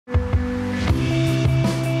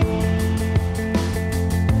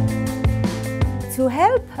To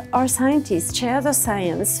help our scientists share their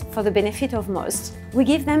science for the benefit of most, we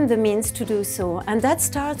give them the means to do so, and that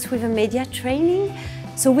starts with a media training.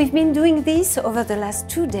 So we've been doing this over the last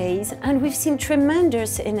 2 days, and we've seen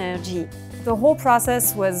tremendous energy. The whole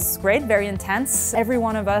process was great, very intense. Every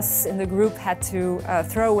one of us in the group had to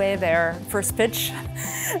throw away their first pitch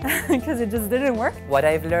because it just didn't work. What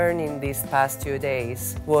I've learned in these past 2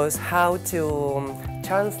 days was how to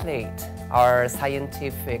translate our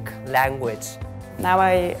scientific language. Now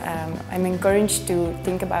I'm encouraged to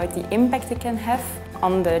think about the impact it can have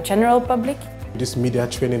on the general public. This media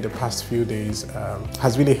training the past few days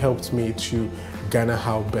has really helped me to garner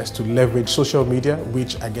how best to leverage social media,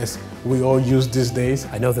 which I guess we all use these days.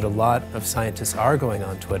 I know that a lot of scientists are going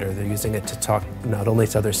on Twitter. They're using it to talk not only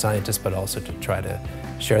to other scientists, but also to try to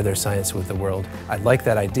share their science with the world. I like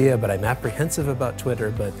that idea, but I'm apprehensive about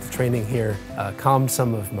Twitter, but the training here calmed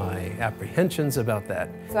some of my apprehensions about that.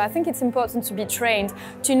 So I think it's important to be trained,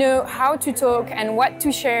 to know how to talk and what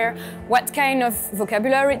to share, what kind of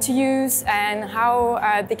vocabulary to use, and how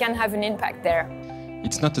they can have an impact there.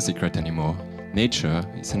 It's not a secret anymore. Nature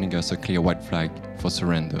is sending us a clear white flag for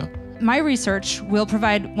surrender. My research will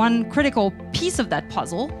provide one critical piece of that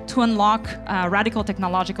puzzle to unlock radical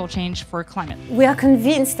technological change for climate. We are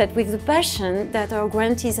convinced that with the passion that our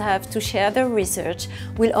grantees have to share their research,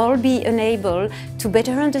 we'll all be enabled to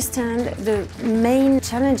better understand the main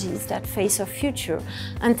challenges that face our future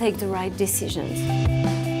and take the right decisions.